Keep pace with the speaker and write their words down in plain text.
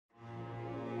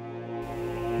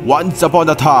Once upon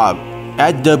a time,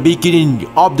 at the beginning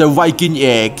of the Viking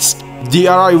Age, the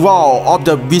arrival of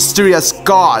the mysterious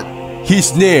god,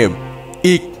 his name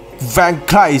is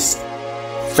Vinland.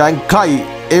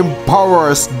 Vinland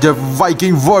empowers the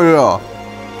Viking warrior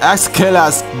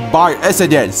Miraculous by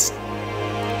accident.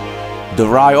 The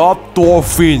rise of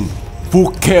Thorfinn,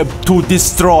 who came to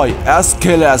destroy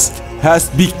Miraculous, has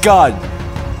begun.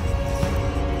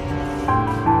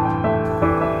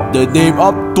 The name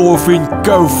of Thorfinn's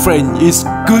girlfriend is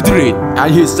Gudrid,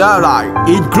 and his ally,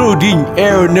 including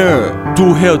Erner,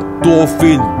 to help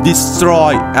Thorfinn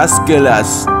destroy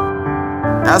Miraculous.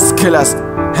 Miraculous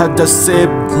have the same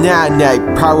nanite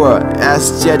power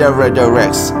as Generator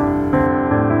Rex.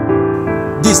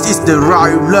 This is the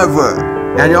right level,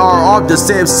 and are of the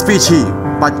same species,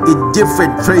 but in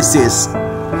different places.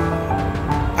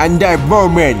 At that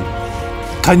moment,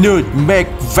 Canute make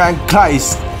Vinland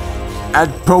and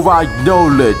provide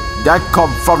knowledge that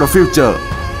comes from the future.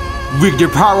 With the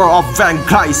power of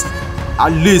Vinland,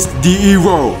 unleash the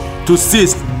evil to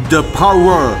seize the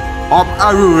power of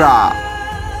Aurora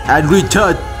and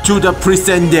return to the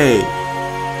present day.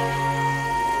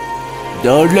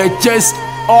 The Legends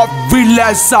of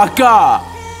Vinland Saga.